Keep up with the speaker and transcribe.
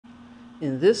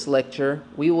In this lecture,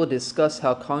 we will discuss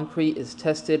how concrete is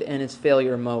tested and its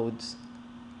failure modes.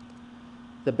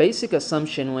 The basic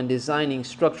assumption when designing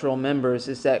structural members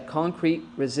is that concrete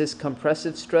resists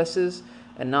compressive stresses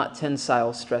and not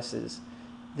tensile stresses.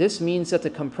 This means that the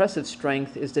compressive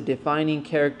strength is the defining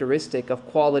characteristic of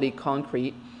quality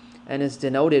concrete and is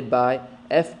denoted by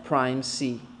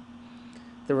F'(C).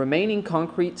 The remaining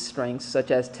concrete strengths,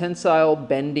 such as tensile,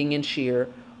 bending, and shear,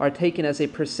 are taken as a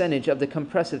percentage of the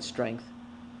compressive strength.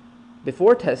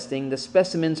 Before testing, the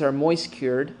specimens are moist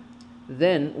cured.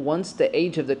 Then, once the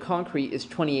age of the concrete is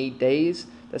 28 days,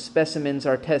 the specimens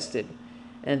are tested.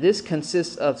 And this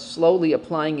consists of slowly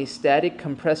applying a static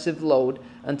compressive load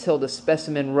until the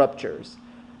specimen ruptures.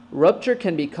 Rupture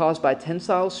can be caused by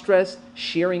tensile stress,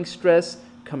 shearing stress,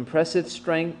 compressive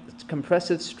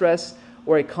stress,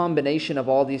 or a combination of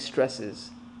all these stresses.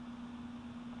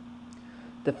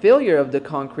 The failure of the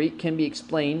concrete can be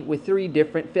explained with three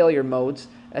different failure modes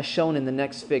as shown in the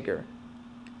next figure.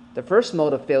 The first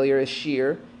mode of failure is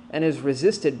shear and is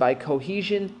resisted by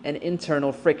cohesion and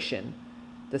internal friction.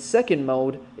 The second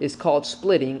mode is called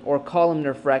splitting or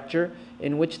columnar fracture,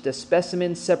 in which the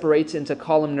specimen separates into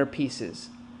columnar pieces.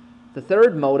 The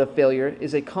third mode of failure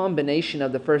is a combination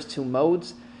of the first two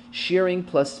modes, shearing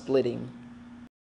plus splitting.